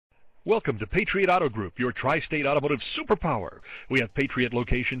Welcome to Patriot Auto Group, your tri-state automotive superpower. We have Patriot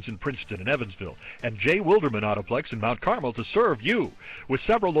locations in Princeton and Evansville, and J. Wilderman Autoplex in Mount Carmel to serve you. With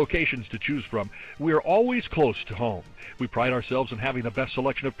several locations to choose from, we are always close to home. We pride ourselves in having the best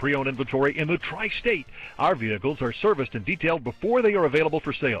selection of pre-owned inventory in the tri-state. Our vehicles are serviced and detailed before they are available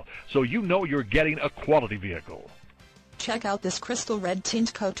for sale, so you know you're getting a quality vehicle. Check out this crystal red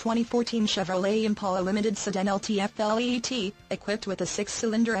tint coat 2014 Chevrolet Impala Limited Sedan LTF LET, equipped with a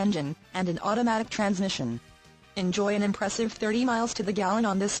 6-cylinder engine and an automatic transmission. Enjoy an impressive 30 miles to the gallon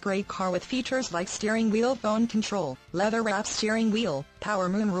on this great car with features like steering wheel phone control, leather-wrapped steering wheel, power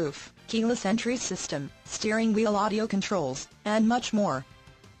moonroof, keyless entry system, steering wheel audio controls, and much more.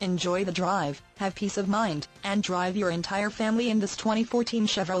 Enjoy the drive, have peace of mind, and drive your entire family in this 2014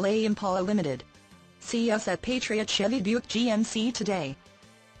 Chevrolet Impala Limited. See us at Patriot Chevy Buick GMC today.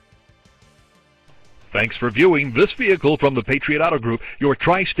 Thanks for viewing this vehicle from the Patriot Auto Group, your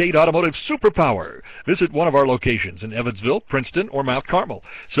tri-state automotive superpower. Visit one of our locations in Evansville, Princeton, or Mount Carmel.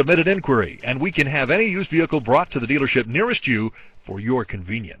 Submit an inquiry, and we can have any used vehicle brought to the dealership nearest you for your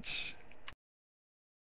convenience.